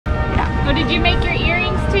Oh, did you make your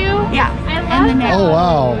earrings too? Yeah. I love And the necklace. Oh,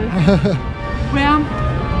 wow. Well,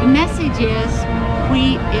 the message is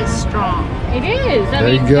wheat is strong. It is.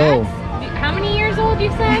 There you go. How many years old you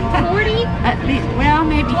said? 40? At least, well,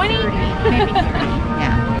 maybe 20? 30. Maybe 30.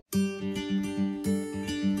 Yeah.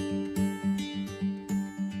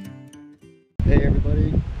 Hey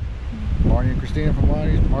everybody, Marty and Christina from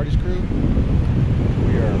Marty's crew.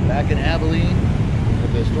 We are back in Abilene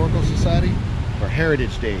with the Historical Society for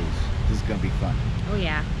Heritage Days. This is going to be fun. Oh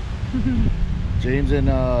yeah. James and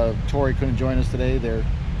Tori couldn't join us today. They're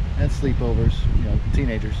at sleepovers, you know,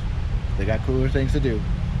 teenagers. They got cooler things to do.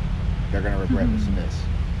 They're going to regret missing this.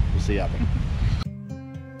 We'll see you out there.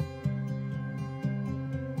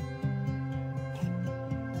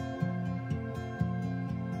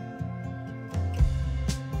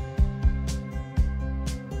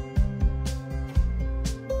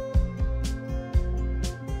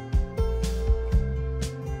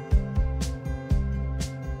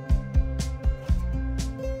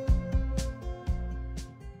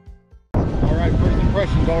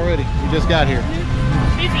 Impressions already. We just got here.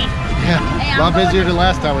 Busy. Yeah, a lot busier than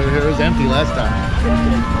last time we were here. It was empty last time.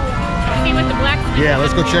 See what the blacksmith. Yeah,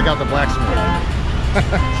 let's go check out the blacksmith.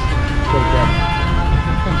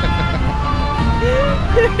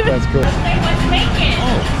 That's cool. What's making?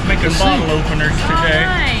 Oh, making bottle openers today.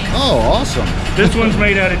 Nice. Oh, awesome. This one's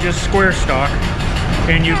made out of just square stock,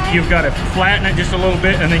 and you've got to flatten it just a little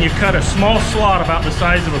bit, and then you cut a small slot about the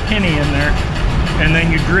size of a penny in there, and then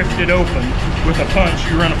you drift it open with a punch.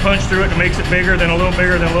 You run a punch through it, it makes it bigger, then a little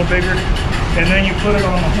bigger, then a little bigger, and then you put it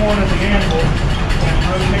on the horn of the anvil and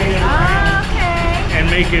rotate it around and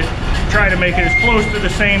try to make it as close to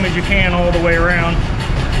the same as you can all the way around.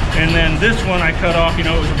 And then this one I cut off, you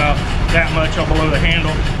know, it was about that much up below the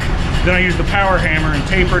handle. Then I used the power hammer and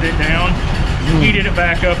tapered it down, heated it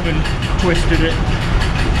back up and twisted it.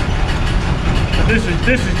 This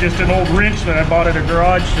is just an old wrench that I bought at a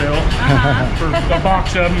garage sale for a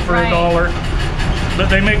box of them for $1. But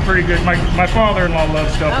they make pretty good. My father-in-law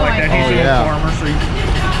loves stuff like that. He's an old farmer, so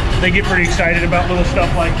they get pretty excited about little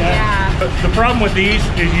stuff like that. Yeah. But the problem with these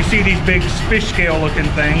is you see these big fish scale looking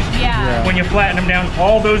things. Yeah. When you flatten them down,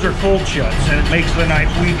 all those are cold shuts and it makes the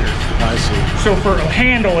knife weaker. I see. So for a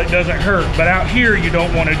handle, it doesn't hurt, but out here you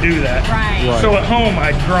don't want to do that. Right. So at home,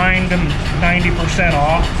 I grind them 90%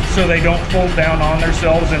 off so they don't fold down on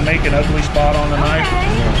themselves and make an ugly spot on the knife.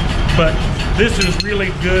 But this is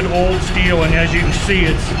really good old steel, and as you can see,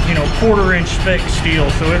 it's, you know, 1/4 inch thick steel,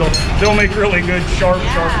 so they'll make really good sharp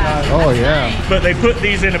knives. Oh yeah. But they put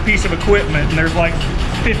these in a piece of equipment, and there's like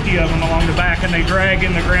 50 of them along the back, and they drag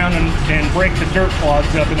in the ground and break the dirt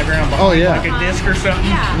clods up in the ground behind, like a disc or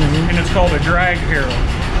something. And it's called a drag harrow.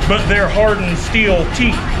 But they're hardened steel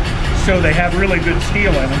teeth, so they have really good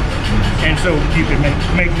steel in them, and so you can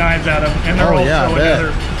make knives out of them. And they're also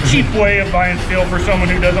another cheap way of buying steel for someone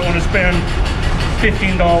who doesn't want to spend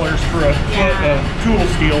 $15 for a foot of tool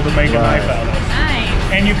steel to make a knife out of. Nice.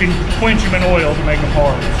 And you can quench them in oil to make them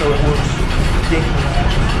hard, so it works good for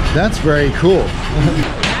that. That's very cool.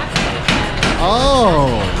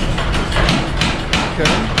 Oh.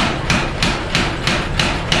 Okay.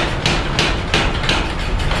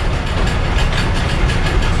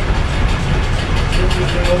 This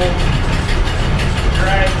is an old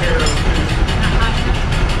drag harrow.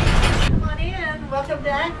 Come on in. Welcome to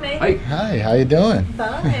Acme. Hi, how you doing?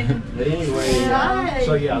 Fine. But anyway, Hi.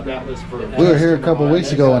 so yeah, that was for. We were here a couple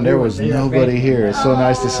weeks ago and there was nobody here. It's so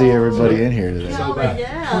nice to see everybody in here today. Oh,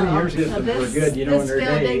 yeah. 20 years ago, they were good, you know, in This their day.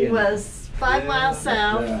 building and- was 5 miles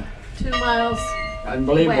south, 2 miles,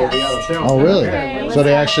 Unbelievable, the west. other Oh really? Okay. So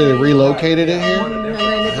they actually relocated it here? and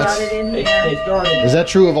then they brought it in They here. started. Is that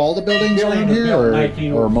true of all the buildings around here, or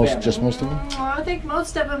 1907. just most of them? Oh, I think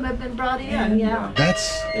most of them have been brought in, yeah.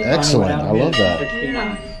 That's excellent. I love that.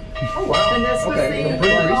 Yeah. Oh wow. And this was Okay.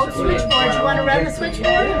 the old switchboard. You want to run the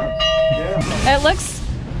switchboard? It looks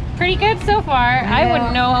pretty good so far. I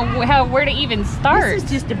wouldn't know where to even start. This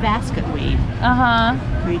is just a basket weave. Uh-huh.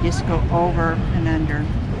 We just go over and under.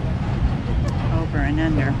 Over and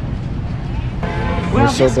under. We're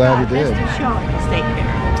so glad you did. Mr. Shaw stayed here.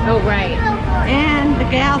 Oh, right. And the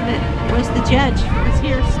gal that was the judge was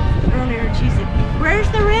here earlier, and she said, "Where's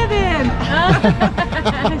the ribbon?" I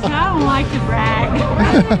said, "I don't like to brag."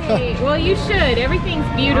 Right. Well, you should. Everything's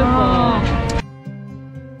beautiful.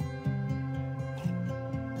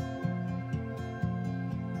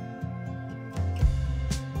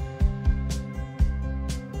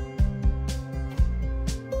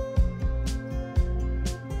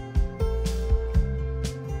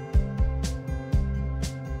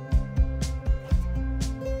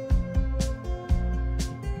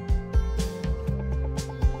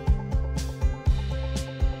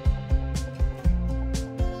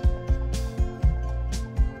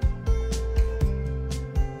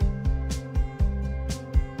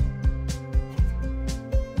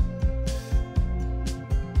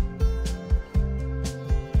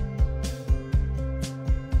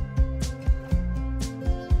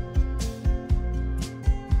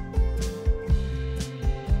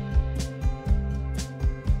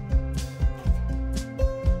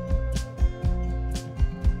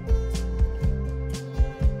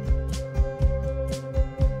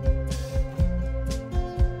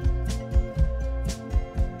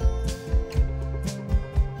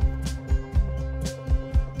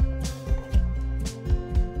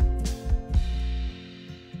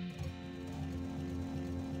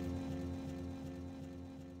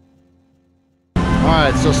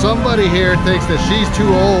 Alright, so somebody here thinks that she's too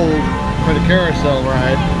old for the carousel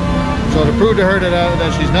ride. So to prove to her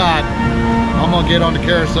that she's not, I'm gonna get on the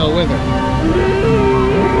carousel with her.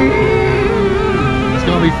 It's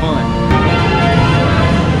gonna be fun.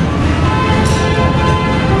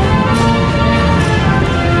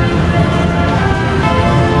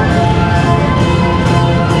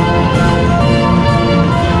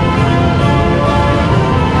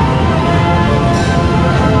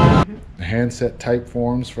 Handset type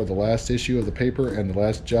forms for the last issue of the paper and the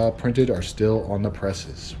last job printed are still on the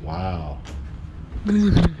presses. Wow.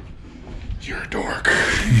 You're a dork.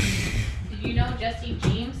 Did you know Jesse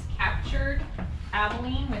James captured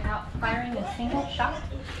Abilene without firing a single shot?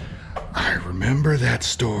 I remember that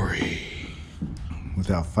story.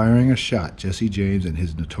 Without firing a shot, Jesse James and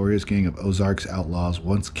his notorious gang of Ozarks outlaws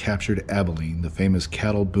once captured Abilene, the famous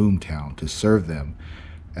cattle boom town, to serve them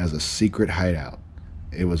as a secret hideout.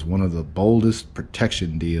 It was one of the boldest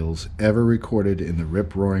protection deals ever recorded in the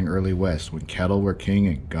rip-roaring early West when cattle were king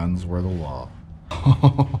and guns were the law.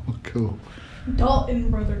 Oh, cool.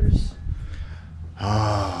 Dalton Brothers.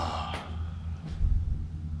 Ah.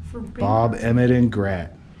 Bob, Emmett, and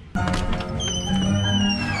Grat.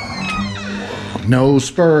 No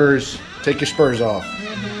spurs. Take your spurs off.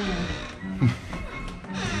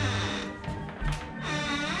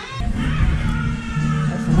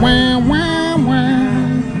 Wah, wah, wah.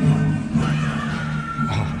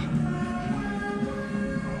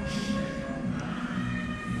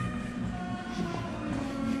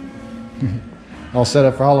 All set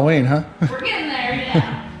up for Halloween, huh? We're getting there,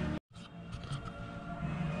 yeah.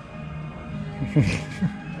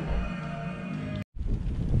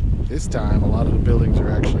 This time, a lot of the buildings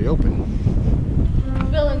are actually open.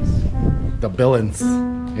 Villains. The Billings.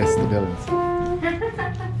 Yes, the Billings.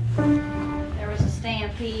 There was a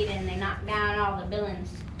stampede and they knocked down all the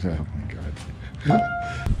buildings. Oh my God.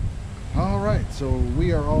 All right, so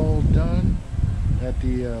we are all done at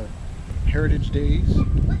the Heritage Days. It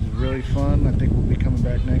was really fun. I think we'll be coming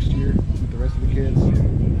back next year with the rest of the kids.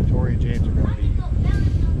 Tori and James are going to be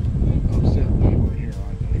sitting over here,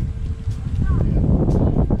 aren't they? Yeah. It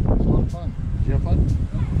was a lot of fun. Did you have fun?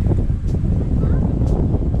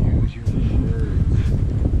 Use your words.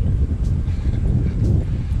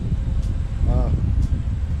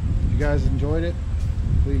 If you guys enjoyed it,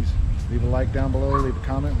 please leave a like down below, leave a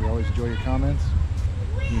comment. We always enjoy your comments.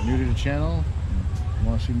 If you're new to the channel,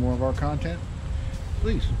 want to see more of our content,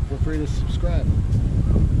 please feel free to subscribe.